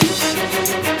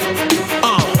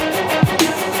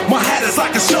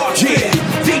a shark's fin.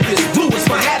 Deepest blue is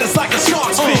my hat is like a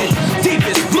shark's fin.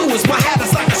 Deepest blue is my hat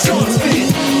is like a shark's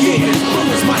fin. Yeah, blue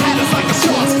is my hat is like a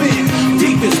shark's fin.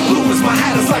 Deepest blue is my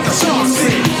hat is like a shark's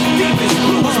fin. Deepest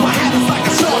blue is my hat is like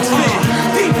a shark's fin.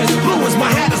 Deepest blue is my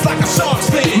hat is like a shark's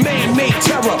fin. Man-made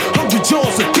terror, 100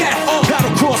 jaws of death.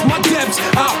 Battle cross my depths,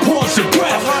 I'll pause your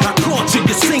breath. I caught you,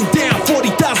 you sink down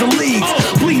 40,000 leagues.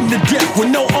 Bleeding to death with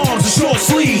no arms and short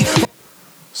sleeves.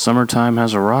 Summertime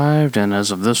has arrived, and as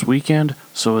of this weekend,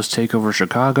 so has TakeOver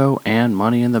Chicago and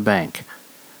Money in the Bank.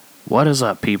 What is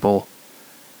up, people?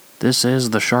 This is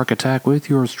the Shark Attack with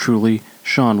yours truly,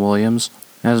 Sean Williams.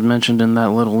 As mentioned in that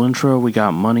little intro, we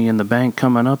got Money in the Bank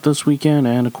coming up this weekend,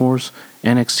 and of course,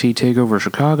 NXT TakeOver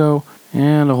Chicago,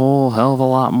 and a whole hell of a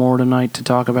lot more tonight to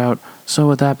talk about. So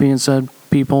with that being said,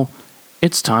 people,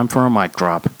 it's time for a mic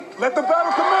drop. Let the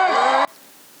battle commence!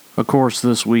 Of course,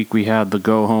 this week we had the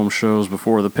go-home shows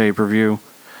before the pay-per-view.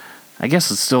 I guess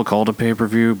it's still called a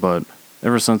pay-per-view, but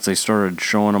ever since they started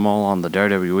showing them all on the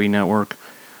WWE Network,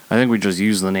 I think we just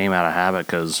use the name out of habit,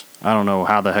 because I don't know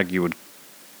how the heck you would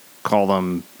call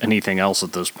them anything else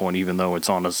at this point, even though it's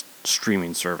on a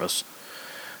streaming service.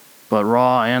 But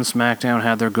Raw and SmackDown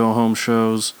had their go-home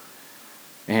shows,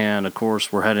 and of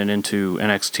course we're heading into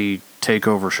NXT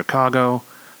TakeOver Chicago,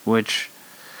 which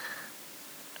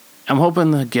I'm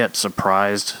hoping to get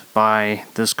surprised by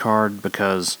this card,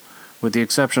 because with the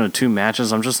exception of 2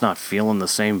 matches, I'm just not feeling the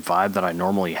same vibe that I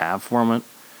normally have from it.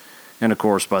 And of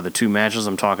course, by the 2 matches,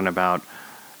 I'm talking about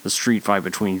the street fight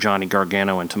between Johnny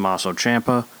Gargano and Tommaso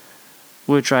Ciampa,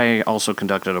 which I also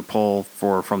conducted a poll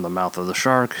for From the Mouth of the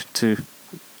Shark, to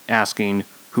asking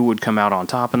who would come out on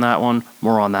top in that one.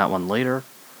 More on that one later.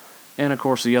 And of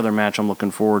course, the other match I'm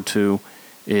looking forward to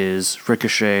is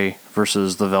Ricochet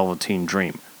versus the Velveteen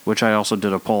Dream, which I also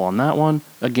did a poll on that one.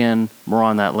 Again, more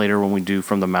on that later when we do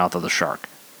From the Mouth of the Shark.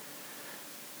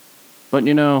 But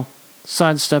you know,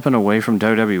 sidestepping away from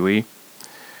WWE,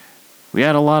 we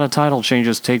had a lot of title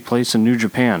changes take place in New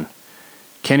Japan.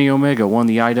 Kenny Omega won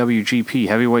the IWGP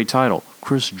Heavyweight title.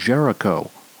 Chris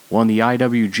Jericho won the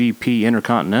IWGP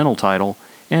Intercontinental title.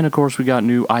 And of course, we got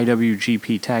new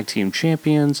IWGP Tag Team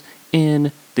Champions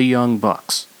in the Young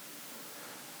Bucks.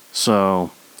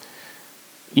 So,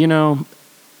 you know,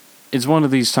 it's one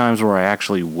of these times where I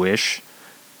actually wish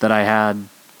that I had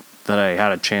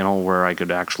a channel where I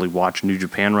could actually watch New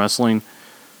Japan wrestling.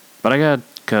 But I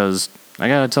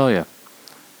gotta tell you,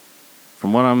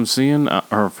 from what I'm seeing,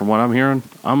 or from what I'm hearing,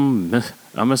 I'm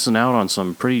missing out on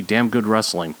some pretty damn good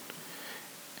wrestling.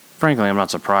 Frankly, I'm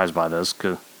not surprised by this,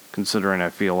 considering I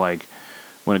feel like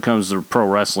when it comes to pro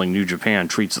wrestling, New Japan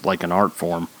treats it like an art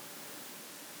form.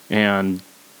 And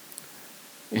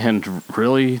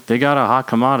really, they got a hot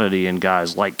commodity in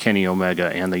guys like Kenny Omega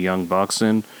and the Young Bucks,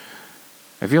 and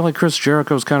I feel like Chris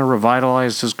Jericho's kind of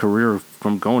revitalized his career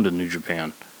from going to New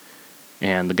Japan.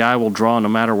 And the guy will draw no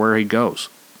matter where he goes.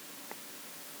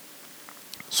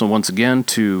 So once again,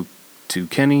 to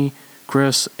Kenny,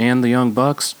 Chris, and the Young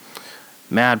Bucks,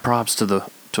 mad props to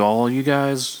all you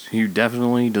guys. You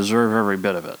definitely deserve every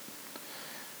bit of it.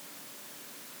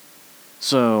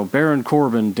 So, Baron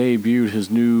Corbin debuted his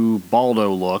new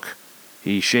Baldo look.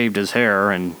 He shaved his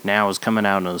hair and now is coming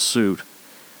out in a suit.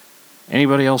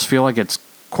 Anybody else feel like it's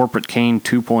Corporate Kane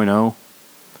 2.0?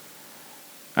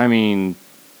 I mean,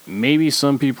 maybe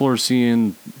some people are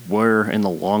seeing where in the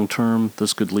long term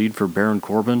this could lead for Baron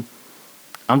Corbin.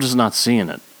 I'm just not seeing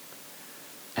it.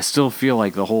 I still feel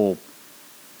like the whole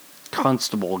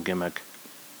Constable gimmick,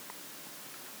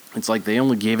 it's like they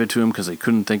only gave it to him because they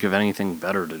couldn't think of anything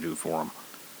better to do for him.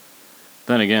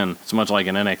 Then again, it's much like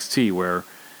in NXT where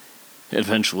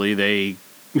eventually they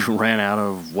ran out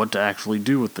of what to actually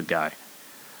do with the guy.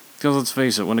 Because let's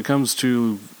face it, when it comes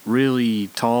to really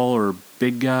tall or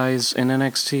big guys in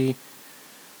NXT,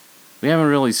 we haven't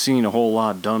really seen a whole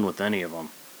lot done with any of them.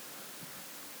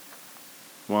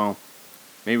 Well,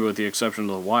 maybe with the exception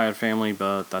of the Wyatt family,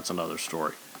 but that's another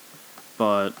story.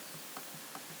 But,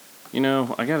 you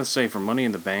know, I gotta say, for Money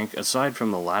in the Bank, aside from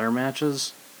the ladder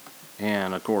matches,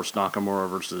 and of course Nakamura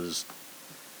versus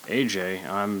AJ,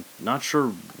 I'm not sure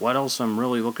what else I'm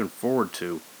really looking forward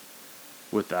to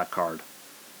with that card.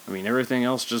 I mean, everything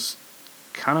else just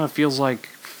kind of feels like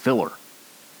filler.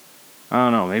 I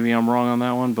don't know, maybe I'm wrong on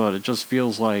that one, but it just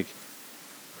feels like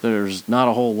there's not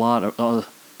a whole lot of,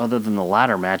 other than the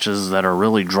ladder matches that are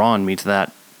really drawing me to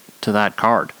that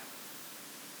card.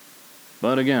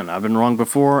 But again, I've been wrong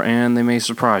before, and they may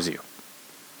surprise you.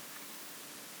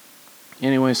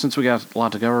 Anyway, since we got a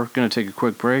lot to cover, going to take a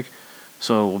quick break,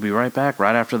 so we'll be right back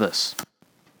right after this.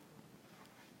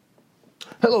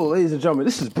 Hello, ladies and gentlemen,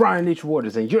 this is Brian H.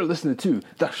 Waters, and you're listening to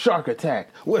The Shark Attack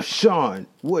with Sean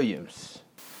Williams.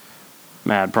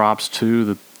 Mad props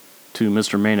to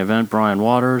Mr. Main Event, Brian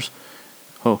Waters,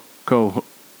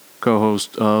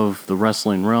 co-host of the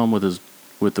Wrestling Realm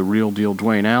with the Real Deal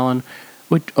Dwayne Allen,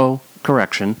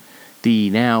 the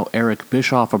now Eric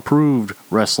Bischoff approved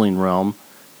Wrestling Realm,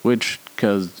 which,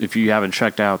 because if you haven't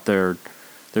checked out their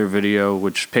video,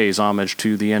 which pays homage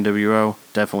to the NWO,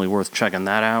 definitely worth checking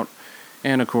that out.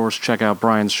 And of course, check out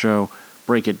Brian's show,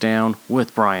 Break It Down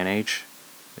with Brian H.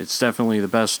 It's definitely the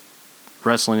best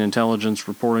wrestling intelligence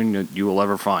reporting that you will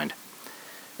ever find.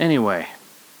 Anyway,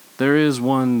 there is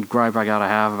one gripe I gotta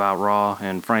have about Raw,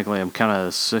 and frankly, I'm kind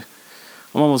of sick.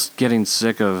 I'm almost getting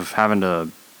sick of having to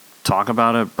talk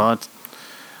about it, but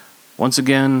once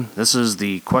again, this is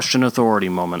the question authority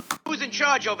moment. Who's in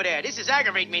charge over there? This is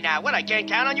aggravating me now. What, I can't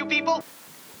count on you people?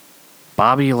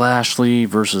 Bobby Lashley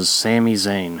versus Sami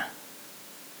Zayn.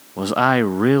 Was I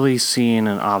really seeing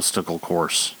an obstacle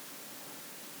course?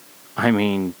 I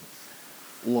mean,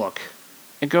 look,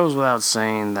 it goes without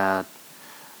saying that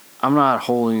I'm not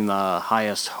holding the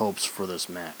highest hopes for this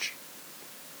match.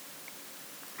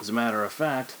 As a matter of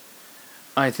fact,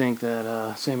 I think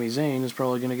that Sami Zayn is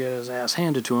probably going to get his ass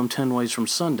handed to him 10 ways from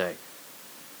Sunday.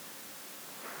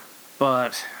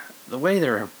 But the way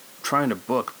they're trying to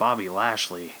book Bobby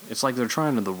Lashley, it's like they're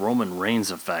trying to the Roman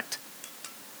Reigns effect.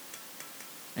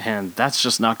 And that's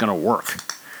just not going to work.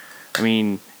 I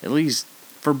mean, at least,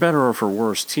 for better or for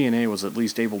worse, TNA was at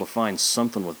least able to find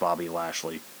something with Bobby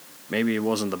Lashley. Maybe it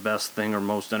wasn't the best thing or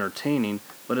most entertaining,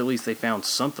 but at least they found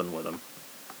something with him.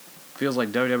 Feels like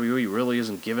WWE really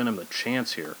isn't giving him the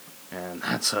chance here, and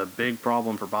that's a big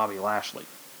problem for Bobby Lashley.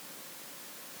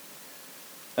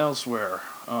 Elsewhere,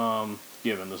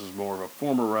 given this is more of a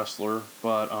former wrestler,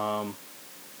 but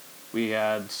we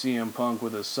had CM Punk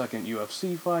with his second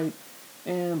UFC fight,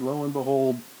 and lo and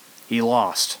behold, he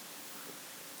lost.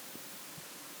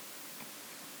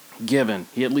 Given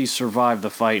he at least survived the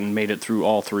fight and made it through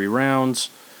all 3 rounds,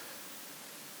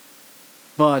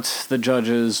 but the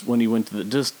judges, when he went the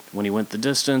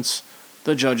distance,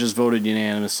 the judges voted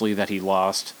unanimously that he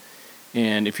lost.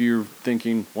 And if you're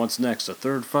thinking, what's next, a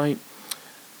third fight?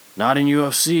 Not in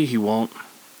UFC, he won't.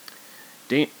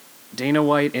 Dana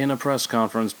White in a press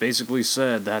conference basically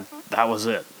said that was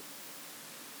it.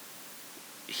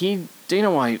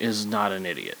 Dana White is not an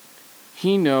idiot.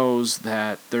 He knows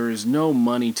that there is no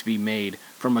money to be made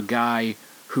from a guy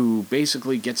who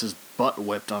basically gets his butt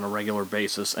whipped on a regular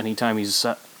basis anytime he's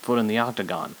set foot in the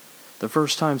octagon. The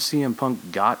first time CM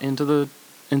Punk got into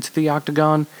the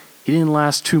octagon, he didn't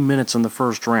last 2 minutes in the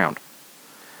first round.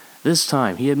 This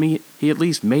time, he at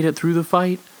least made it through the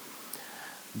fight,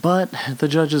 but the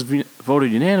judges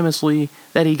voted unanimously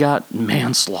that he got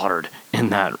manslaughtered in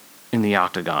the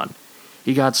octagon.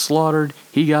 He got slaughtered,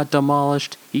 he got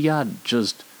demolished, he got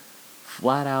just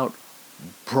flat out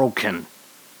broken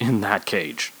in that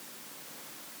cage.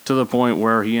 To the point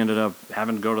where he ended up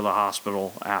having to go to the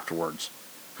hospital afterwards.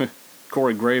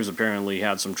 Corey Graves apparently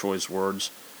had some choice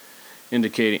words,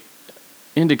 indicating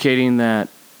that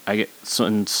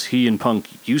since he and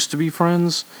Punk used to be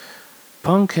friends,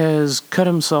 Punk has cut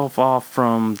himself off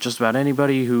from just about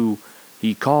anybody who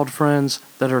he called friends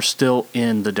that are still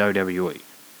in the WWE.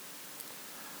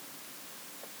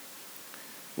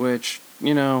 Which,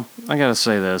 I gotta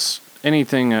say this.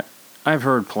 I've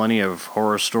heard plenty of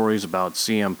horror stories about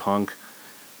CM Punk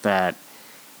that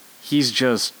he's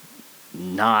just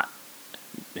not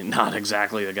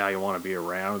exactly the guy you want to be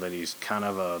around, that he's kind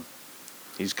of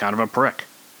a prick.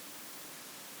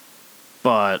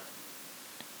 But,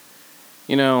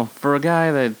 for a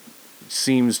guy that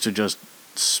seems to just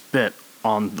spit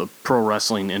on the pro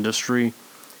wrestling industry,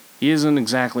 he isn't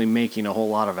exactly making a whole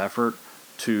lot of effort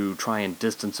to try and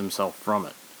distance himself from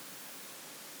it.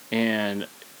 And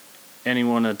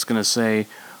anyone that's going to say,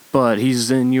 but he's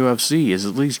in UFC, is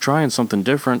at least trying something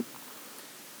different.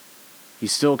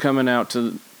 He's still coming out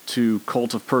to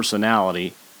Cult of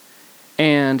Personality,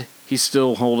 and he's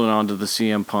still holding on to the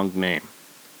CM Punk name.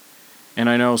 And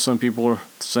I know some people are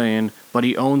saying, but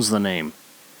he owns the name.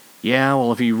 Yeah,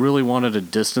 well, if he really wanted to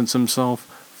distance himself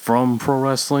from pro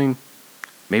wrestling,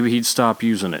 maybe he'd stop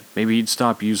using it. Maybe he'd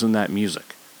stop using that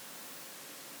music.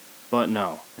 But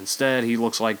no. Instead, he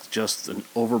looks like just an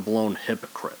overblown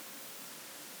hypocrite.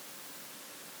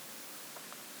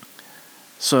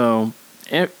 So,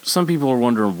 some people are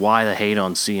wondering why the hate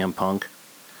on CM Punk.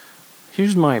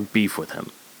 Here's my beef with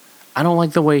him. I don't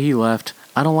like the way he left.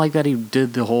 I don't like that he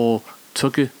did the whole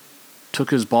took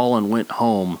his ball and went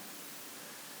home.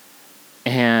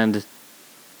 And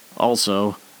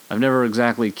also, I've never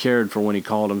exactly cared for when he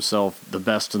called himself the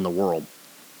best in the world.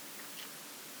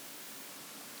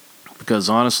 Because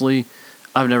honestly,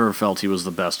 I've never felt he was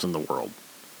the best in the world.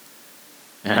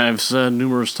 And I've said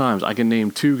numerous times, I can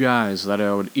name 2 guys that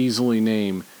I would easily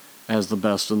name as the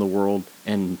best in the world,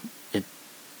 and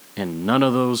none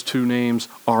of those 2 names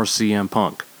are CM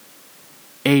Punk.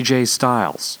 AJ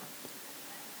Styles.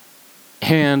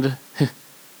 And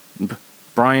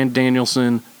Bryan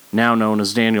Danielson, now known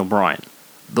as Daniel Bryan.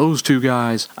 Those 2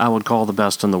 guys I would call the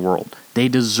best in the world. They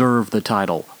deserve the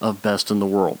title of best in the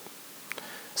world.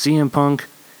 CM Punk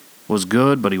was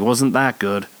good, but he wasn't that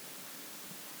good.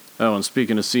 Oh, and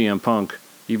speaking of CM Punk,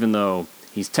 even though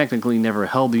he's technically never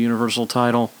held the Universal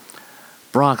title,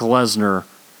 Brock Lesnar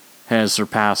has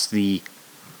surpassed the,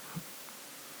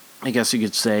 I guess you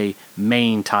could say,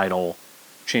 main title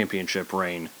championship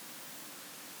reign,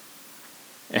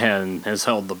 and has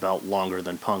held the belt longer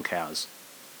than Punk has.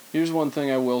 Here's one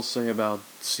thing I will say about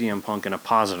CM Punk in a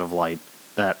positive light,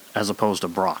 that as opposed to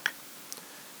Brock.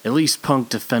 At least Punk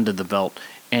defended the belt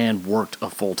and worked a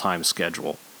full-time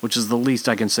schedule, which is the least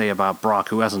I can say about Brock,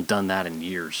 who hasn't done that in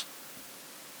years.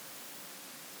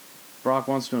 Brock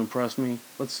wants to impress me.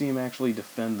 Let's see him actually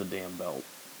defend the damn belt.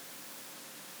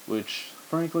 Which,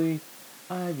 frankly,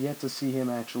 I've yet to see him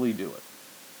actually do it.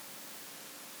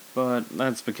 But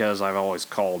that's because I've always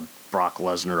called Brock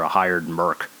Lesnar a hired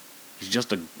merc. He's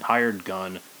just a hired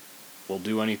gun, will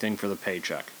do anything for the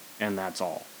paycheck, and that's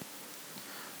all.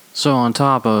 So on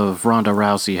top of Ronda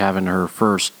Rousey having her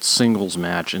first singles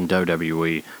match in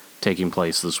WWE taking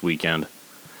place this weekend,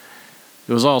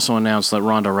 it was also announced that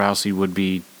Ronda Rousey would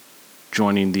be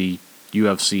joining the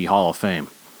UFC Hall of Fame.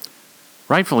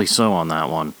 Rightfully so on that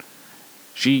one.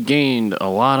 She gained a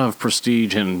lot of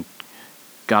prestige and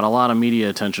got a lot of media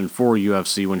attention for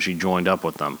UFC when she joined up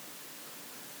with them.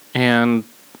 And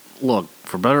look,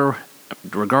 for better,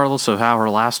 regardless of how her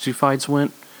last 2 fights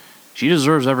went, she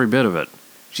deserves every bit of it.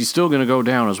 She's still going to go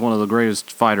down as one of the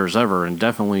greatest fighters ever and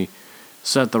definitely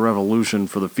set the revolution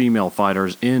for the female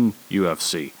fighters in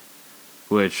UFC,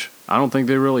 which I don't think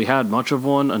they really had much of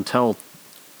one until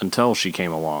she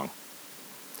came along.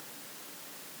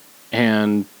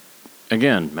 And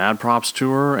again, mad props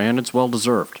to her, and it's well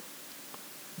deserved.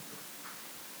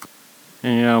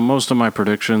 And most of my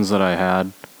predictions that I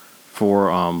had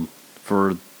for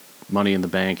Money in the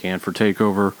Bank and for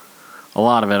TakeOver, a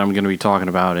lot of it I'm going to be talking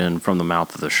about in From the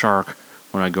Mouth of the Shark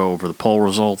when I go over the poll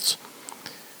results.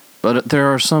 But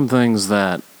there are some things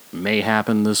that may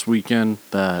happen this weekend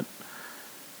that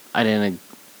I didn't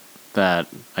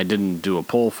do a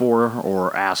poll for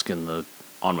or ask on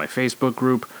my Facebook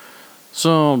group.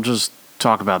 So I'll just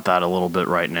talk about that a little bit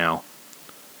right now.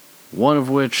 One of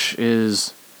which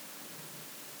is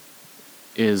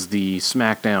the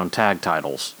SmackDown tag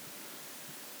titles.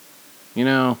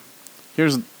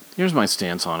 Here's my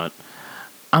stance on it.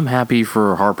 I'm happy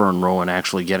for Harper and Rowan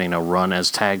actually getting a run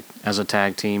as a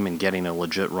tag team and getting a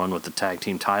legit run with the tag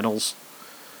team titles.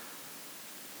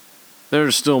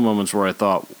 There's still moments where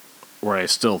I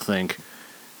still think,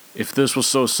 if this was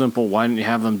so simple, why didn't you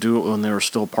have them do it when they were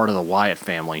still part of the Wyatt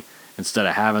family, instead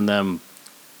of having them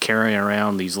carrying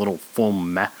around these little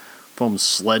foam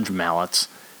sledge mallets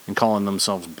and calling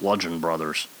themselves Bludgeon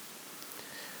Brothers?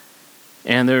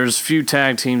 And there's few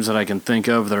tag teams that I can think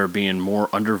of that are being more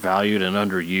undervalued and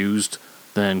underused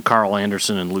than Carl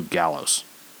Anderson and Luke Gallows.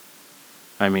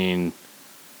 I mean,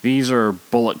 these are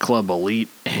Bullet Club elite,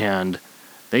 and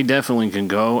they definitely can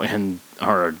go and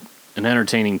are an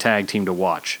entertaining tag team to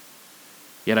watch.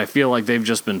 Yet I feel like they've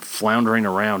just been floundering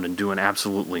around and doing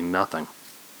absolutely nothing.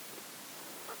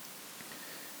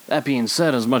 That being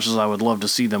said, as much as I would love to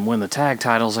see them win the tag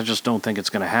titles, I just don't think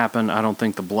it's going to happen. I don't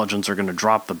think the Bludgeons are going to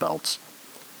drop the belts.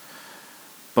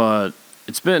 But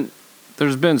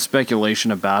there's been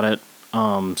speculation about it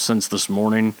since this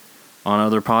morning on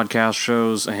other podcast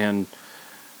shows, and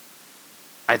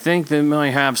I think they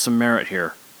might have some merit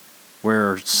here,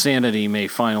 where Sanity may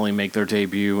finally make their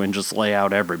debut and just lay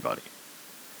out everybody.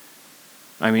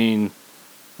 I mean,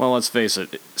 well, let's face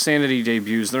it, Sanity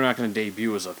debuts, they're not going to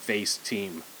debut as a face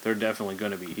team. They're definitely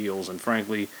going to be heels, and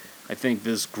frankly, I think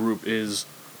this group it's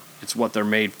what they're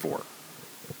made for.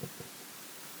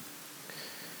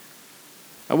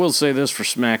 I will say this for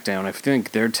SmackDown, I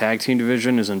think their tag team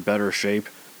division is in better shape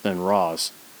than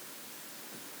Raw's.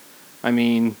 I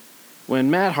mean, when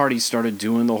Matt Hardy started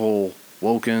doing the whole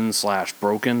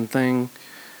woken/broken thing,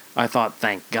 I thought,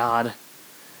 thank God.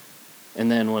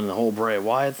 And then when the whole Bray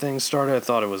Wyatt thing started, I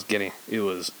thought it was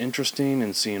interesting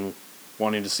and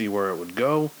wanting to see where it would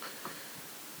go.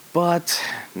 But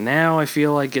now I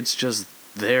feel like it's just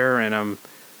there, and I'm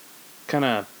kind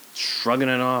of shrugging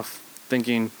it off,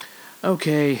 thinking,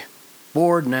 okay,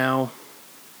 bored now.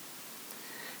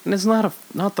 And it's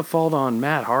not the fault on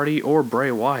Matt Hardy or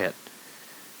Bray Wyatt.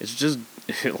 It's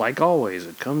like always,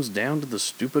 it comes down to the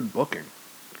stupid booking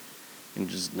and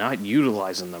just not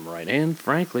utilizing them right. And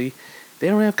frankly, they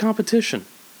don't have competition.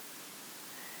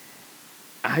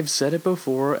 I've said it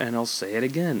before and I'll say it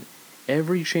again.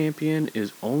 Every champion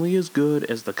is only as good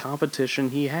as the competition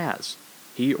he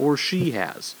or she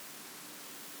has.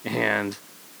 And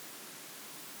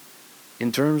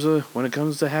in terms of when it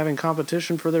comes to having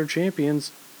competition for their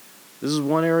champions, this is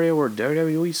one area where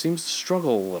WWE seems to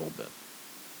struggle a little bit.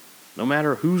 No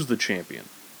matter who's the champion.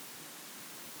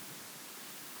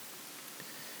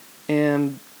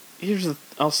 And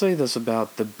I'll say this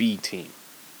about the B team.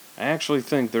 I actually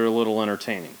think they're a little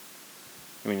entertaining.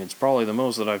 I mean, it's probably the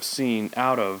most that I've seen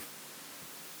out of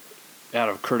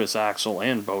Curtis Axel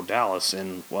and Bo Dallas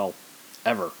in, well,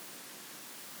 ever.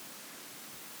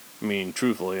 I mean,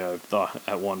 truthfully, I thought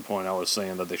at one point I was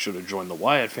saying that they should have joined the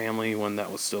Wyatt family when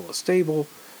that was still a stable,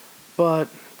 but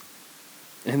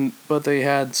they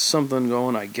had something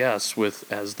going, I guess,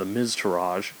 as the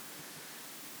Miztourage.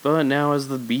 But now as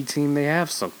the B team, they have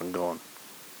something going.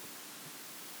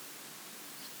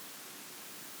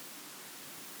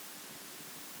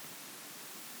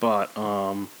 But,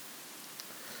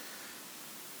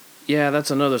 yeah,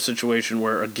 that's another situation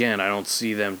where, again, I don't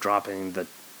see them dropping the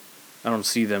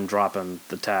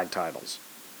tag titles.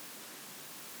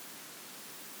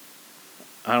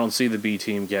 I don't see the B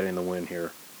team getting the win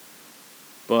here.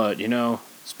 But,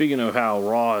 speaking of how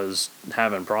Raw is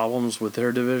having problems with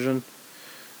their division,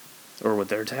 or with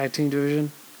their tag team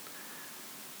division,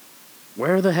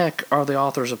 where the heck are the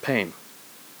Authors of Pain?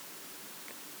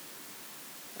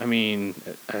 I mean,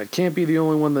 I can't be the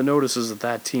only one that notices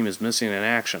that team is missing in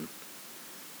action.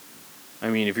 I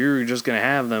mean, if you're just going to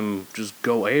have them just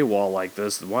go AWOL like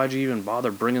this, then why'd you even bother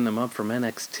bringing them up from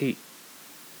NXT?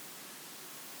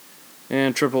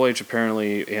 And Triple H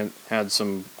apparently had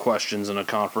some questions in a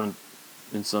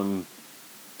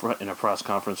press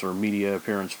conference or media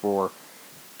appearance for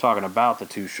talking about the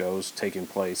two shows taking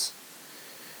place.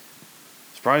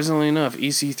 Surprisingly enough,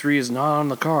 EC3 is not on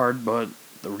the card, but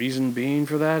the reason being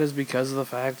for that is because of the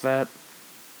fact that,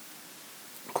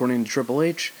 according to Triple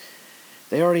H,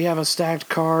 they already have a stacked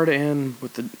card, and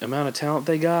with the amount of talent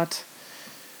they got,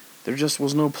 there just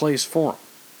was no place for them.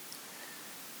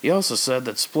 He also said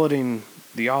that splitting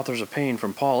the Authors of Pain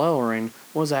from Paul Ellering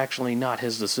was actually not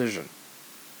his decision.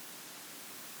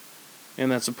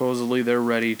 And that supposedly they're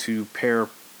ready to pair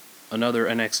another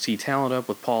NXT talent up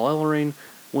with Paul Ellering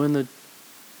when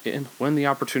the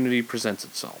opportunity presents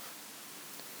itself.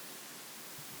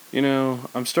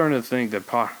 I'm starting to think that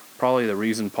probably the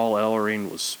reason Paul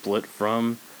Ellering was split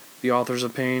from the Authors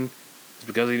of Pain is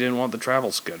because he didn't want the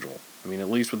travel schedule. I mean, at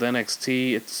least with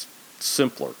NXT, it's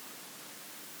simpler.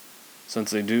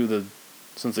 Since they do their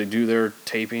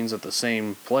tapings at the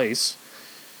same place,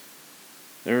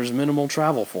 there's minimal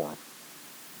travel for him.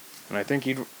 And I think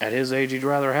at his age, he'd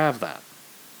rather have that.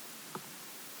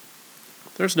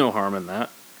 There's no harm in that.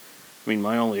 I mean,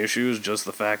 my only issue is just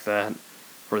the fact that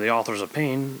for the Authors of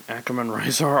Pain, Ackerman and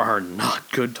Rezar are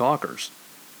not good talkers.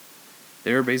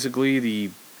 They're basically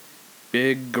the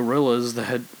big gorillas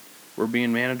that were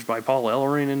being managed by Paul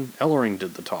Ellering, and Ellering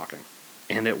did the talking.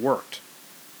 And it worked.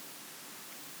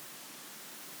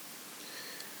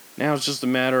 Now it's just a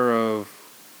matter of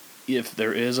if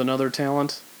there is another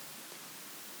talent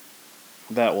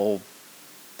that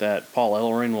Paul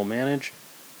Ellering will manage,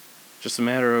 just a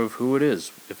matter of who it is.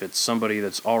 If it's somebody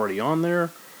that's already on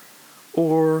there,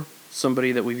 or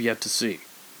somebody that we've yet to see.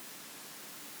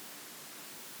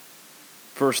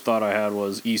 First thought I had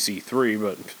was EC3,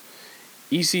 but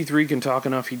EC3 can talk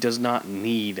enough, he does not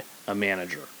need a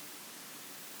manager.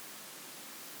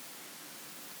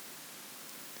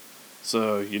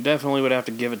 So you definitely would have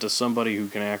to give it to somebody who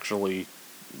can actually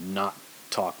not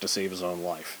talk to save his own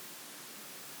life.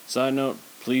 Side note,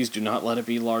 please do not let it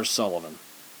be Lars Sullivan.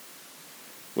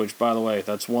 Which, by the way,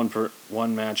 that's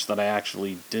one match that I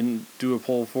actually didn't do a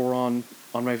poll for on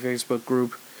my Facebook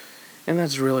group. And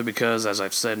that's really because, as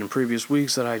I've said in previous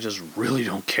weeks, that I just really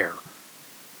don't care.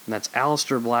 And that's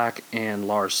Aleister Black and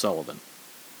Lars Sullivan.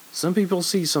 Some people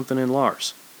see something in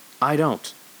Lars. I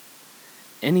don't.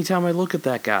 Anytime I look at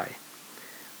that guy,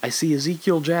 I see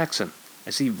Ezekiel Jackson. I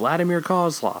see Vladimir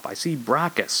Kozlov. I see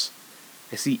Brackus.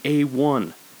 I see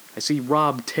A1. I see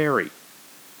Rob Terry.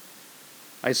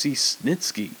 I see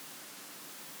Snitsky.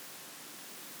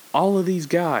 All of these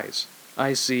guys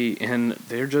I see, and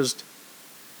they're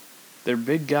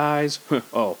big guys.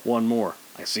 Oh, one more.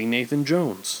 I see Nathan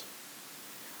Jones.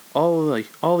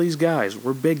 All these guys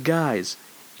were big guys,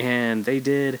 and they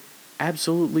did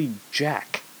absolutely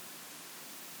jack.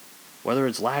 Whether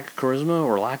it's lack of charisma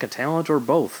or lack of talent or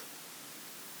both.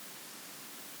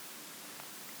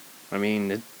 I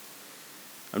mean,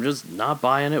 I'm just not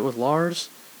buying it with Lars.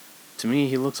 To me,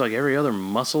 he looks like every other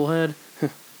musclehead.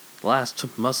 Last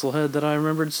musclehead that I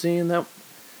remembered seeing that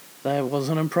I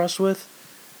wasn't impressed with,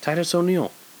 Titus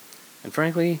O'Neil. And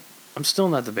frankly, I'm still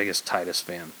not the biggest Titus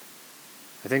fan.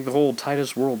 I think the whole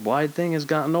Titus Worldwide thing has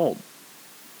gotten old.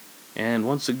 And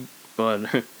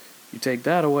but you take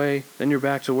that away, then you're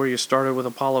back to where you started with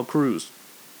Apollo Crews.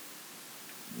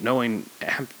 Knowing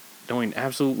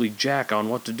absolutely jack on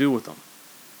what to do with them.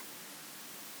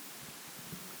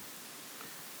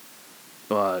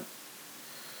 But,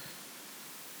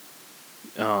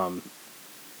 I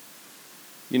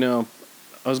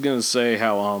was going to say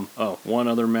how, one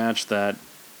other match that,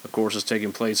 of course, is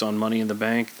taking place on Money in the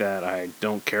Bank that I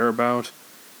don't care about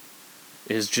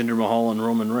is Jinder Mahal and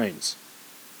Roman Reigns.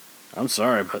 I'm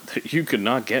sorry, but you could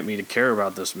not get me to care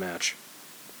about this match.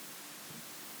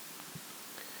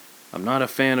 I'm not a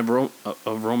fan of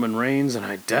Roman Reigns, and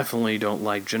I definitely don't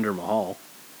like Jinder Mahal.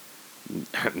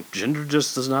 Jinder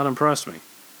just does not impress me.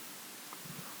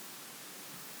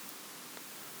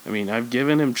 I mean, I've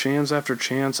given him chance after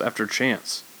chance after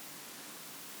chance.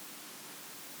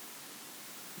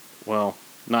 Well,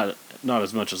 not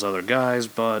as much as other guys,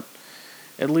 but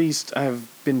at least I've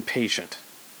been patient.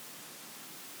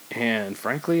 And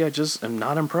frankly, I just am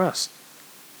not impressed.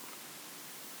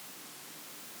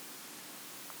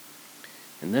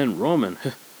 And then Roman,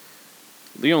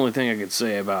 the only thing I could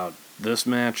say about this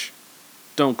match,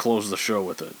 don't close the show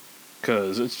with it,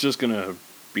 because it's just going to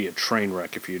be a train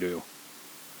wreck if you do.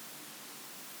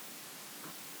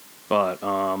 But,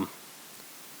 I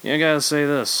gotta say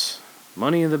this.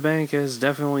 Money in the Bank has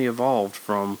definitely evolved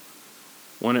from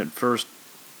when it first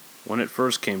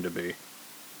came to be.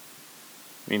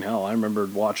 I mean, hell, I remember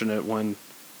watching it when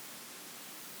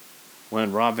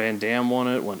Rob Van Dam won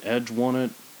it, when Edge won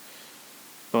it.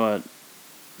 But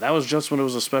that was just when it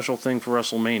was a special thing for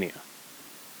WrestleMania.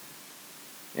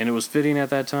 And it was fitting at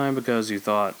that time because you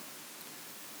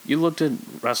looked at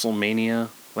WrestleMania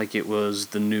like it was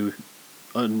the new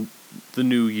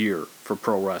year for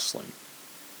pro wrestling.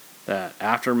 That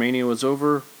after Mania was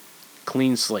over,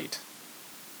 clean slate.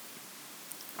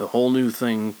 The whole new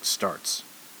thing starts.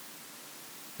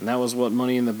 And that was what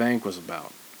Money in the Bank was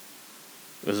about.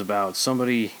 It was about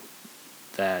somebody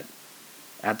that,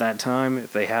 at that time,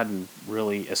 if they hadn't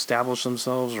really established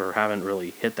themselves or haven't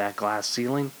really hit that glass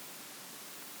ceiling,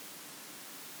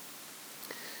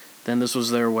 then this was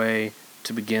their way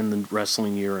to begin the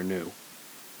wrestling year anew.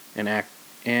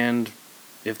 And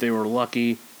if they were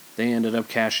lucky, they ended up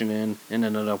cashing in and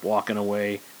ended up walking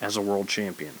away as a world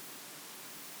champion.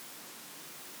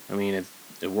 I mean,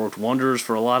 it worked wonders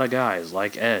for a lot of guys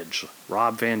like Edge,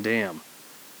 Rob Van Dam,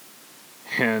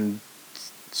 and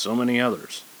so many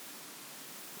others.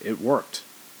 It worked.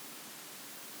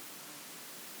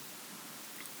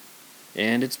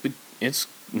 And it's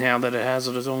now that it has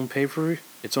its own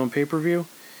pay-per-view,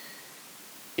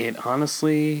 it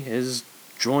honestly is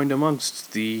joined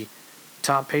amongst the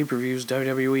top pay-per-views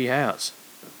WWE has.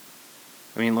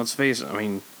 I mean, let's face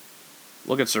it.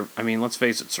 Let's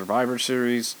face it. Survivor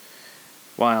Series,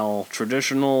 while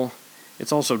traditional,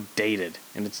 it's also dated,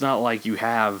 and it's not like you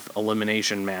have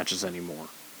elimination matches anymore.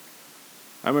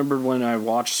 I remember when I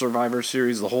watched Survivor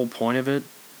Series, the whole point of it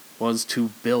was to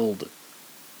build.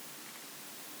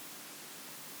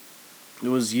 It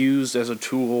was used as a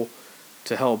tool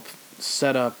to help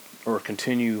set up or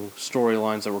continue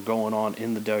storylines that were going on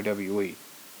in the WWE.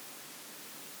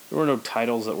 There were no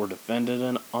titles that were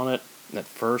defended on it at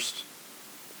first.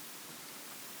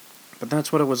 But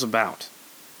that's what it was about.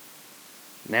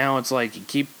 Now it's like it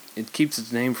keeps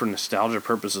its name for nostalgia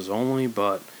purposes only,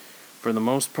 but for the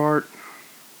most part,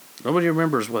 nobody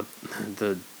remembers what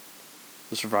the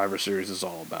Survivor Series is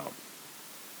all about.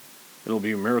 It'll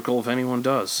be a miracle if anyone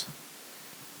does.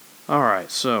 Alright,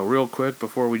 so real quick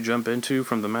before we jump into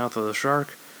From the Mouth of the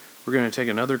Shark, we're going to take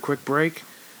another quick break,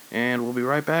 and we'll be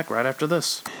right back right after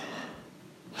this.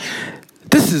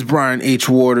 This is Brian H.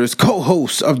 Waters,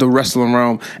 co-host of The Wrestling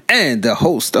Realm and the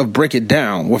host of Break It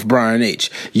Down with Brian H.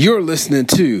 You're listening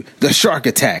to The Shark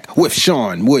Attack with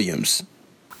Sean Williams.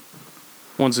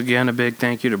 Once again, a big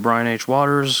thank you to Brian H.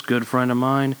 Waters, good friend of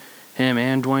mine. Him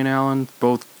and Dwayne Allen,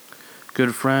 both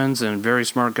good friends and very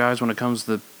smart guys when it comes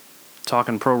to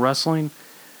talking pro wrestling.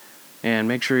 And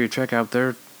make sure you check out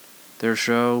their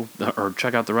show, or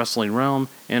check out The Wrestling Realm,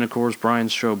 and of course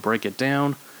Brian's show Break It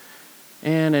Down.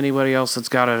 And anybody else that's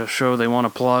got a show they want to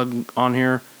plug on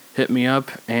here, hit me up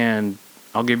and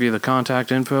I'll give you the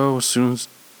contact info as soon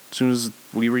as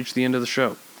we reach the end of the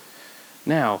show.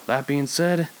 Now, that being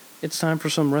said, it's time for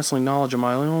some wrestling knowledge of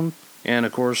my own, and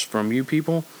of course from you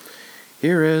people.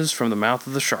 Here is from the mouth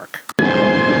of the shark.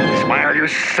 Smile, you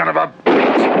son of a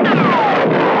bitch!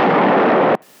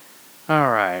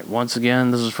 Alright, once again,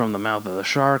 this is from the mouth of the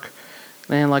shark.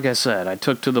 And like I said, I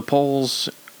took to the polls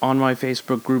on my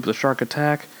Facebook group, The Shark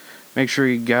Attack. Make sure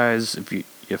you guys, if you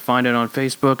find it on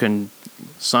Facebook and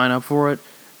sign up for it,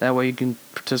 that way you can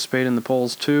participate in the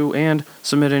polls too, and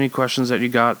submit any questions that you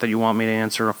got that you want me to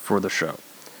answer for the show.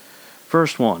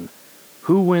 First one,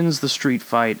 who wins the street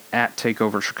fight at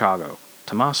TakeOver Chicago?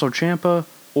 Tommaso Ciampa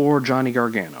or Johnny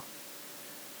Gargano?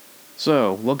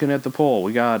 So, looking at the poll,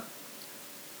 we got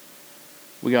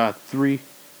 3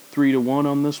 to 1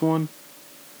 on this one.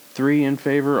 3 in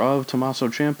favor of Tommaso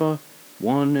Ciampa,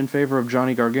 1 in favor of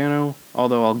Johnny Gargano,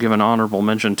 although I'll give an honorable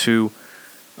mention to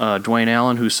Dwayne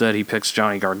Allen, who said he picks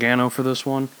Johnny Gargano for this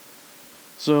one.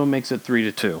 So, makes it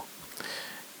 3 to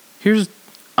 2.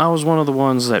 I was one of the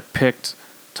ones that picked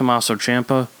Tommaso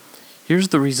Ciampa. Here's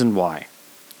the reason why.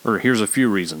 Or here's a few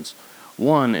reasons.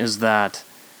 One is that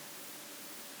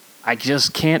I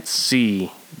just can't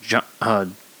see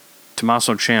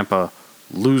Tommaso Ciampa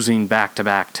losing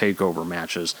back-to-back TakeOver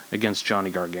matches against Johnny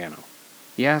Gargano.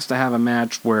 He has to have a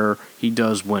match where he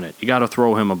does win it. You got to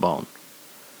throw him a bone.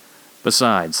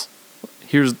 Besides,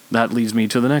 that leads me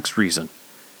to the next reason.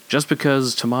 Just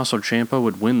because Tommaso Ciampa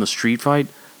would win the street fight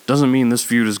doesn't mean this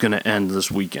feud is going to end this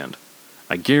weekend.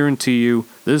 I guarantee you,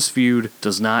 this feud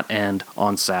does not end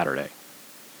on Saturday.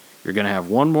 You're going to have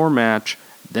one more match,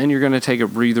 then you're going to take a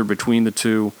breather between the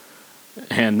two,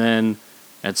 and then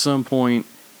at some point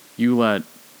you let,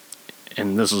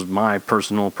 and this is my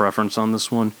personal preference on this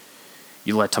one,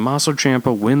 you let Tommaso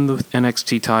Ciampa win the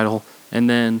NXT title, and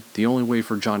then the only way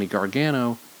for Johnny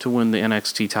Gargano to win the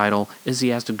NXT title is he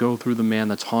has to go through the man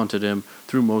that's haunted him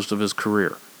through most of his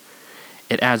career.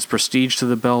 It adds prestige to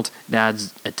the belt, it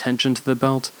adds attention to the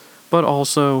belt, but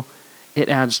also it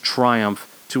adds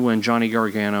triumph to when Johnny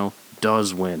Gargano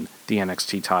does win the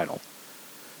NXT title.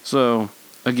 So,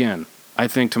 again, I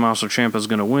think Tommaso Ciampa is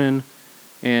going to win,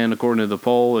 and according to the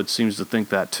poll, it seems to think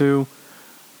that too.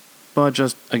 But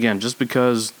just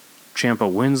because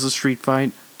Ciampa wins the street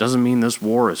fight doesn't mean this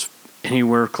war is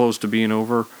anywhere close to being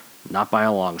over, not by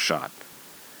a long shot.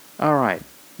 Alright,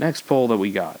 next poll that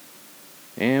we got.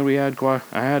 And I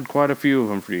had quite a few of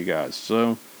them for you guys.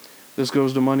 So, this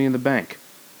goes to Money in the Bank.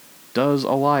 Does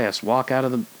Elias walk out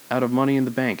of Money in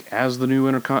the Bank as the new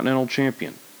Intercontinental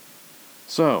Champion?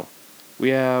 So, we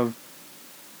have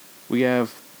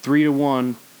 3 to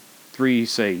 1. 3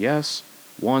 say yes,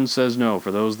 1 says no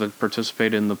for those that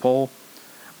participated in the poll.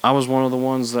 I was one of the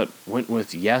ones that went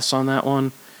with yes on that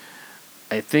one.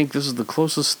 I think this is the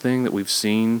closest thing that we've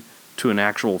seen to an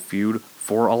actual feud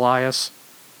for Elias.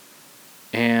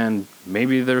 And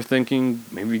maybe they're thinking,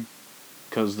 maybe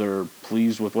because they're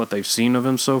pleased with what they've seen of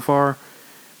him so far,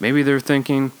 maybe they're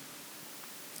thinking,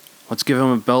 let's give him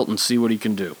a belt and see what he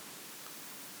can do.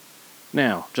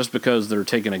 Now, just because they're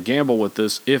taking a gamble with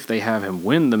this, if they have him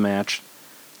win the match,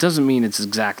 doesn't mean it's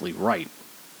exactly right.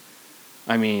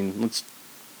 I mean,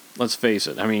 let's face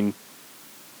it. I mean,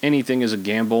 anything is a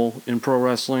gamble in pro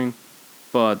wrestling,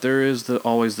 but there is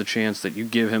always the chance that you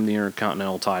give him the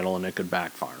Intercontinental title and it could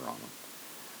backfire on him.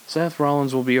 Seth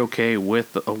Rollins will be okay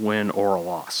with a win or a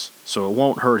loss, so it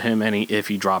won't hurt him any if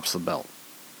he drops the belt.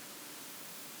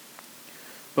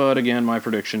 But again, my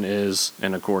prediction is,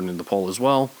 and according to the poll as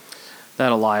well,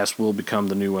 that Elias will become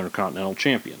the new Intercontinental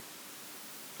Champion.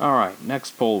 Alright,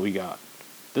 next poll we got.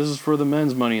 This is for the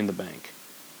men's Money in the Bank.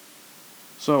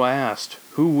 So I asked,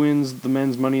 who wins the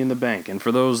men's Money in the Bank? And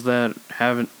for those that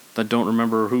don't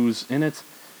remember who's in it,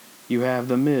 you have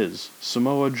The Miz,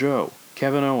 Samoa Joe,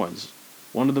 Kevin Owens,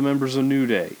 one of the members of New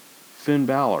Day, Finn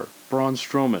Balor, Braun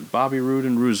Strowman, Bobby Roode,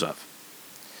 and Rusev.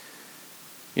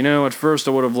 You know, at first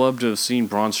I would have loved to have seen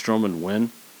Braun Strowman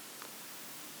win.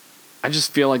 I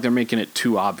just feel like they're making it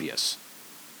too obvious.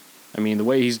 I mean, the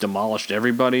way he's demolished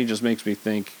everybody just makes me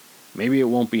think maybe it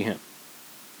won't be him.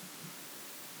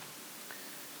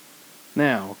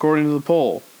 Now, according to the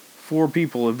poll, 4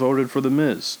 people have voted for The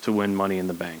Miz to win Money in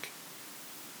the Bank.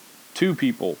 2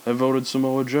 people have voted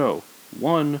Samoa Joe.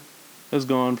 1 has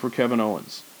gone for Kevin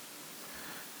Owens.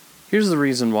 Here's the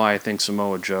reason why I think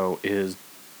Samoa Joe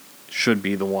should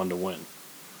be the one to win.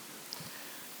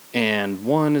 And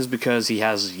 1 is because he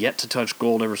has yet to touch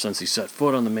gold ever since he set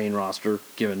foot on the main roster,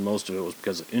 given most of it was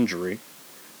because of injury.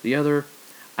 The other,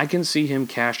 I can see him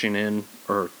cashing in,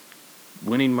 or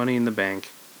winning Money in the Bank,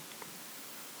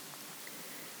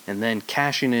 and then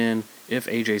cashing in, if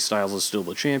AJ Styles is still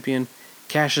the champion,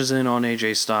 cashes in on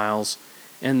AJ Styles,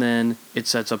 and then it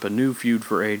sets up a new feud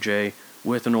for AJ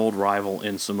with an old rival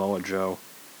in Samoa Joe.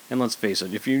 And let's face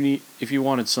it, if you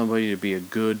wanted somebody to be a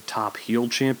good top heel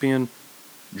champion,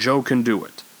 Joe can do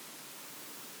it.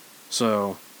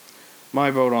 So,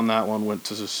 my vote on that one went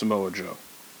to Samoa Joe.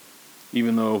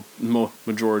 Even though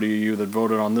majority of you that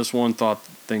voted on this one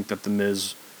think that The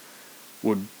Miz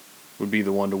would be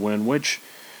the one to win, which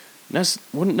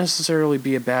wouldn't necessarily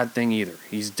be a bad thing either.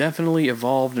 He's definitely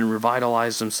evolved and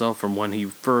revitalized himself from when he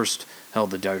first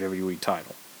held the WWE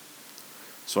title.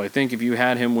 So I think if you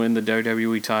had him win the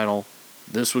WWE title,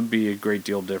 this would be a great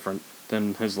deal different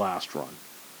than his last run.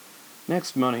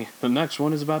 The next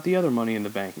one is about the other Money in the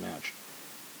Bank match.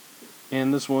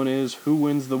 And this one is who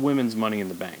wins the women's Money in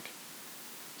the Bank.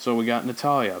 So we got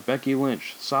Natalya, Becky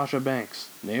Lynch, Sasha Banks,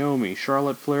 Naomi,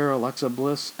 Charlotte Flair, Alexa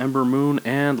Bliss, Ember Moon,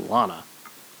 and Lana.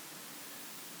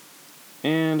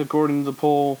 And according to the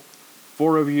poll,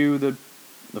 four of you that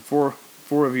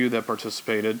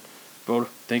participated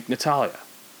think Natalya.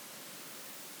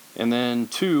 And then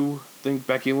 2 think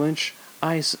Becky Lynch.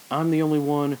 I'm the only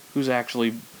one who's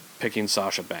actually picking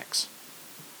Sasha Banks.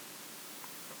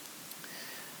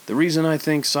 The reason I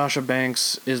think Sasha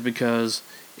Banks is because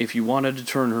if you wanted to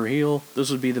turn her heel, this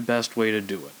would be the best way to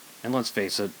do it. And let's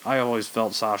face it, I always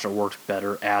felt Sasha worked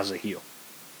better as a heel.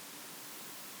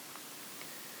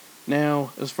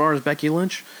 Now, as far as Becky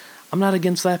Lynch, I'm not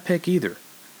against that pick either.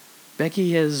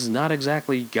 Becky has not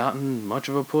exactly gotten much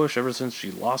of a push ever since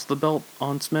she lost the belt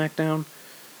on SmackDown.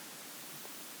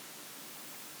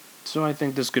 So I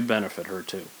think this could benefit her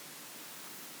too.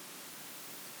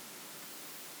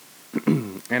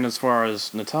 And as far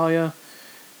as Natalya,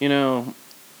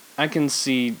 I can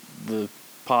see the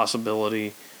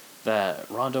possibility that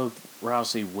Ronda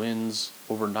Rousey wins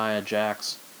over Nia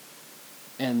Jax,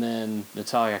 and then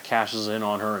Natalya cashes in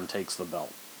on her and takes the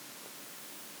belt.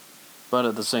 But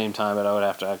at the same time, I would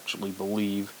have to actually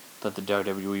believe that the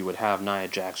WWE would have Nia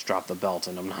Jax drop the belt,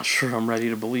 and I'm not sure I'm ready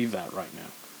to believe that right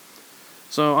now.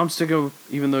 So I'm sticking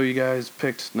with, even though you guys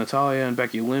picked Natalya and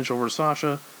Becky Lynch over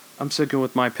Sasha, I'm sticking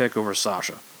with my pick over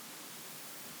Sasha.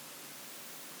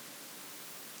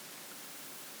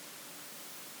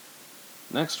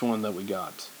 Next one that we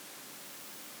got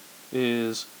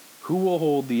is who will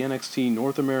hold the NXT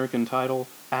North American title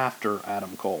after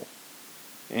Adam Cole?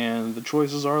 And the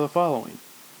choices are the following: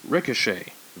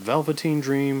 Ricochet, Velveteen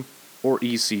Dream, or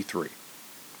EC3.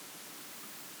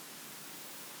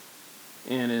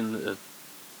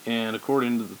 And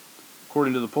according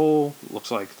to the poll, looks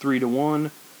like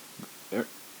 3-1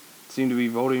 seem to be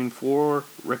voting for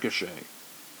Ricochet,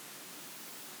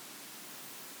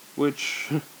 which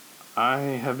I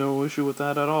have no issue with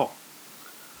that at all.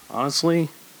 Honestly,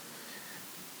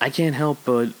 I can't help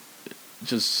but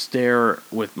just stare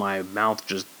with my mouth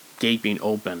just gaping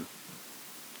open,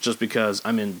 just because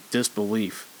I'm in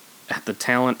disbelief at the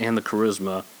talent and the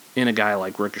charisma in a guy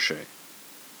like Ricochet.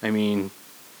 I mean,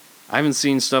 I haven't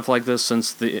seen stuff like this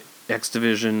since the X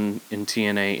Division in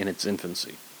TNA in its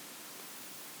infancy.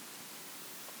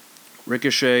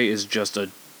 Ricochet is just a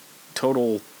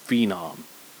total phenom.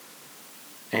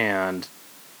 And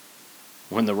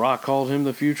when The Rock called him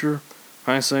the future,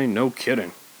 I say no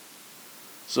kidding.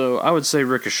 So I would say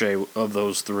Ricochet of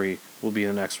those 3 will be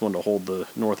the next one to hold the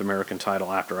North American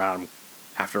title after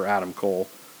Adam Cole,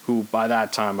 who by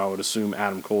that time I would assume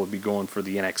Adam Cole would be going for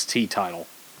the NXT title.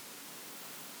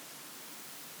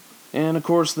 And of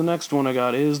course the next one I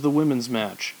got is the women's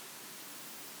match.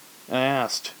 I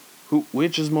asked,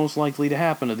 which is most likely to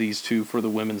happen to these two for the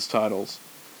women's titles?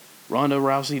 Ronda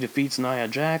Rousey defeats Nia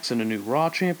Jax and a new Raw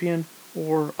champion,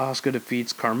 or Asuka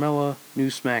defeats Carmella, new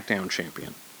SmackDown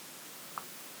champion.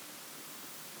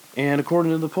 And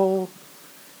according to the poll,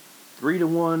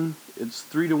 3-1, it's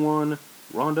 3-1,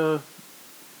 Ronda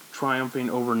triumphing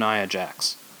over Nia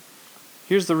Jax.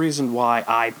 Here's the reason why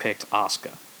I picked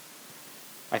Asuka.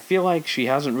 I feel like she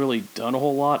hasn't really done a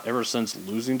whole lot ever since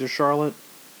losing to Charlotte.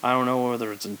 I don't know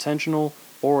whether it's intentional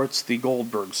or it's the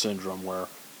Goldberg syndrome, where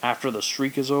after the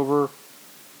streak is over,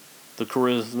 the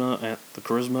charisma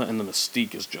and the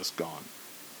mystique is just gone.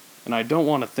 And I don't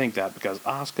want to think that, because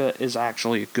Asuka is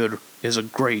actually a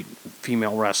great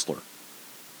female wrestler.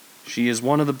 She is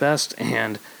one of the best,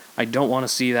 and I don't want to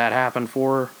see that happen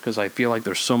for her, because I feel like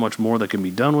there's so much more that can be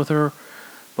done with her.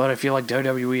 But I feel like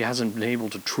WWE hasn't been able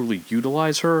to truly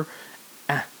utilize her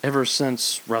ever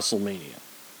since WrestleMania.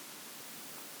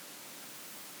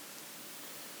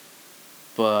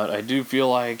 But I do feel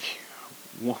like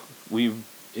it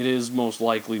is most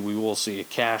likely we will see a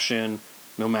cash-in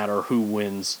no matter who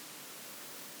wins,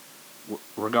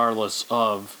 regardless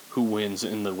of who wins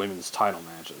in the women's title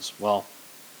matches. Well,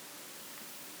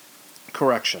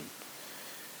 correction.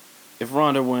 If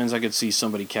Ronda wins, I could see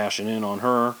somebody cashing in on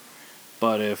her.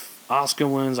 But if Asuka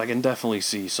wins, I can definitely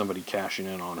see somebody cashing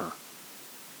in on her.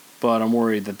 but I'm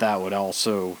worried that would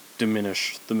also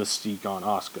diminish the mystique on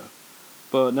Asuka.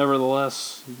 But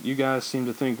nevertheless, you guys seem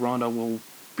to think Ronda will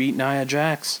beat Nia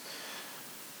Jax.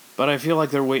 But I feel like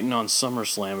they're waiting on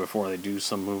SummerSlam before they do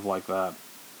some move like that.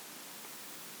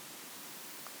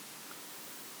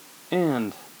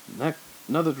 And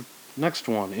next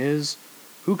one is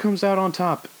who comes out on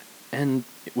top and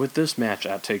with this match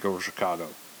at TakeOver Chicago?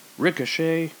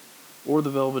 Ricochet or the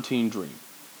Velveteen Dream?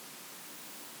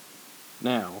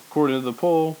 Now, according to the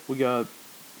poll, we got,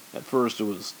 at first it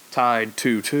was tied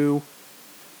 2-2,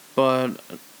 but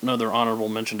another honorable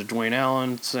mention to Dwayne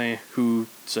Allen, who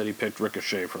said he picked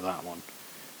Ricochet for that one.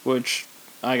 Which,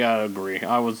 I gotta agree,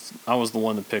 I was the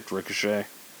one that picked Ricochet.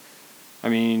 I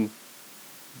mean,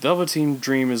 Velveteen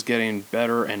Dream is getting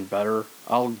better and better.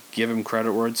 I'll give him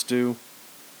credit where it's due.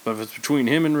 But if it's between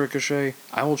him and Ricochet,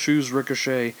 I will choose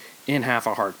Ricochet in half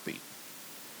a heartbeat.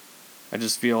 I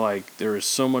just feel like there is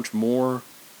so much more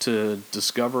to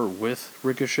discover with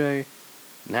Ricochet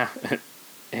now,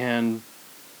 and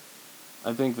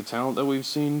I think the talent that we've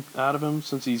seen out of him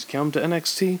since he's come to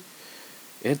NXT,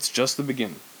 it's just the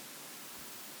beginning.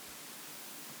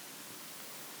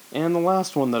 And the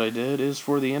last one that I did is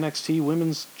for the NXT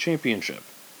Women's Championship,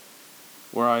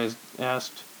 where I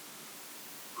asked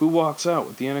who walks out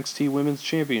with the NXT Women's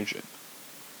Championship.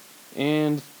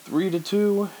 And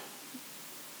 3-2,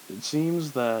 it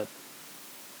seems that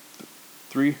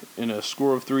in a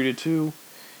score of 3-2,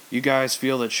 you guys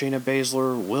feel that Shayna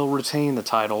Baszler will retain the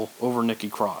title over Nikki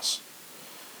Cross.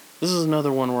 This is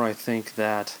another one where I think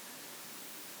that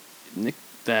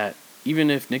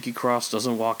even if Nikki Cross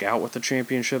doesn't walk out with the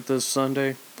championship this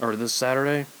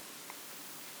Saturday,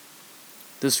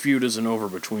 this feud isn't over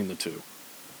between the two.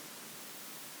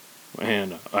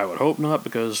 And I would hope not,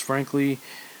 because frankly,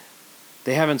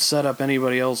 they haven't set up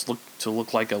anybody else to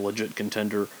look like a legit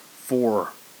contender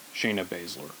for Shayna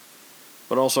Baszler.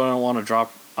 But also, I don't want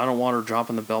her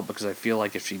dropping the belt, because I feel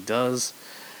like if she does,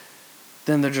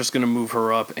 then they're just going to move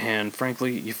her up. And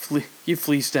frankly, you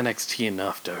fleeced NXT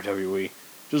enough, WWE.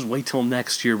 Just wait till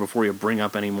next year before you bring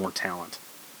up any more talent.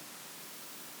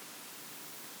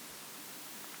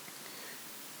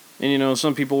 And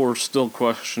some people were still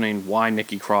questioning why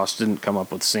Nikki Cross didn't come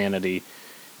up with Sanity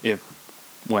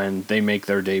when they make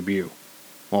their debut.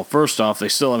 Well, first off, they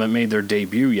still haven't made their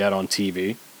debut yet on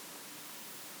TV.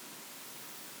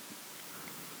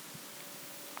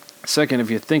 Second,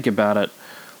 if you think about it,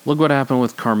 look what happened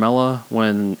with Carmella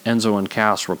when Enzo and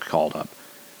Cass were called up.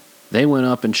 They went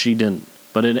up and she didn't,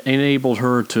 but it enabled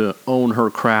her to own her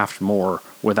craft more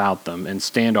without them and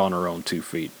stand on her own 2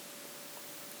 feet.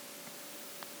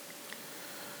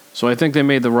 So I think they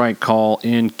made the right call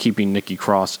in keeping Nikki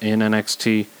Cross in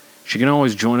NXT. She can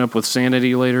always join up with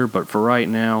Sanity later, but for right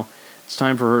now, it's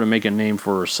time for her to make a name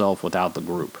for herself without the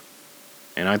group.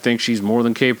 And I think she's more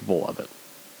than capable of it.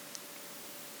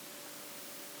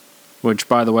 Which,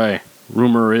 by the way,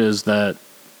 rumor is that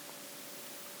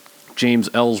James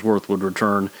Ellsworth would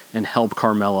return and help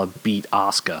Carmella beat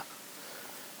Asuka.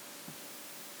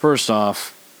 First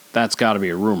off, that's got to be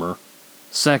a rumor.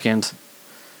 Second,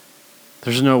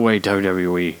 there's no way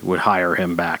WWE would hire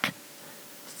him back.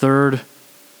 Third,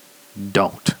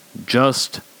 don't.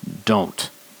 Just don't.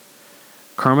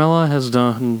 Carmella has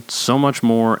done so much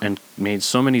more and made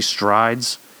so many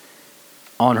strides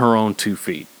on her own 2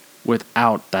 feet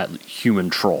without that human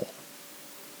troll.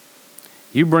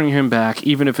 You bring him back,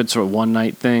 even if it's a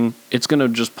one-night thing, it's going to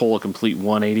just pull a complete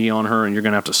 180 on her, and you're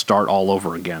going to have to start all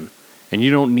over again. And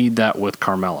you don't need that with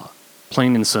Carmella.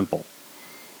 Plain and simple.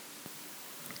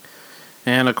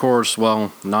 And of course,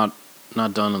 well, not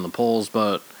done in the polls,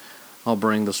 but I'll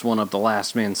bring this one up, the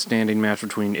last man standing match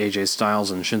between AJ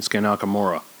Styles and Shinsuke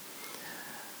Nakamura.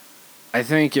 I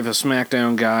think if a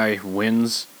SmackDown guy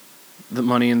wins the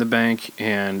Money in the Bank,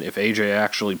 and if AJ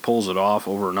actually pulls it off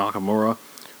over Nakamura,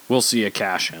 we'll see a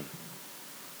cash-in.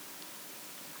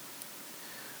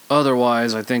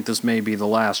 Otherwise, I think this may be the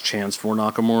last chance for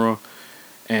Nakamura,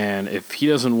 and if he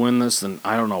doesn't win this, then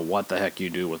I don't know what the heck you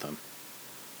do with him.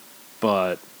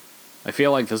 But I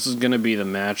feel like this is going to be the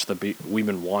match that we've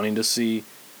been wanting to see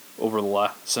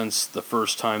since the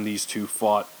first time these two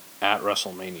fought at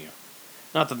WrestleMania.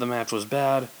 Not that the match was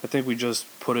bad, I think we just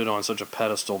put it on such a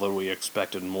pedestal that we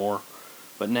expected more.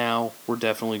 But now, we're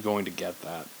definitely going to get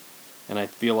that. And I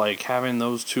feel like having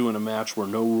those two in a match where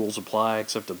no rules apply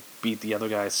except to beat the other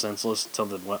guy senseless until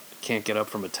they can't get up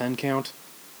from a 10 count,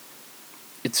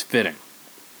 it's fitting.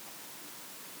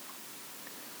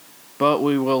 But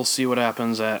we will see what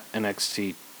happens at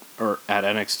NXT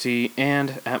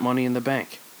and at Money in the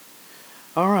Bank.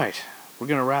 Alright, we're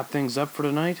going to wrap things up for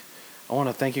tonight. I want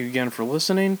to thank you again for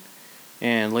listening.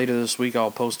 And later this week,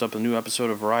 I'll post up a new episode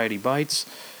of Variety Bites.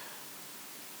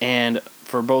 And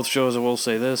for both shows, I will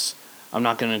say this. I'm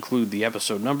not going to include the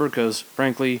episode number because,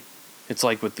 frankly, it's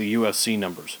like with the UFC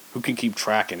numbers. Who can keep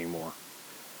track anymore?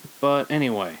 But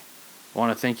anyway, I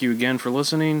want to thank you again for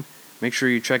listening. Make sure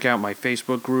you check out my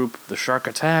Facebook group, The Shark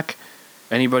Attack.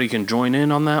 Anybody can join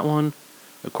in on that one.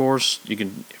 Of course, you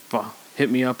can hit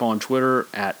me up on Twitter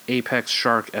at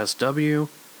ApexSharkSW.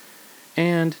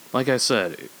 And, like I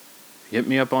said, hit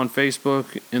me up on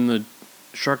Facebook in the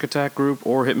Shark Attack group,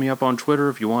 or hit me up on Twitter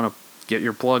if you want to get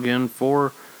your plug in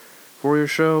for your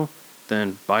show.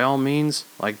 Then, by all means,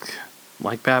 like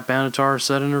Pat Benatar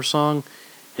said in her song,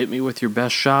 hit me with your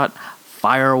best shot,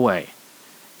 fire away.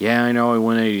 Yeah, I know I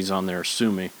went 80s on there,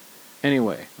 sue me.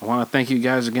 Anyway, I want to thank you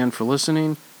guys again for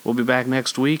listening. We'll be back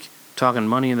next week, talking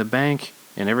Money in the Bank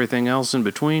and everything else in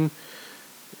between.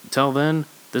 Until then,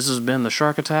 this has been The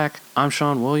Shark Attack. I'm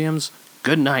Sean Williams.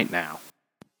 Good night now.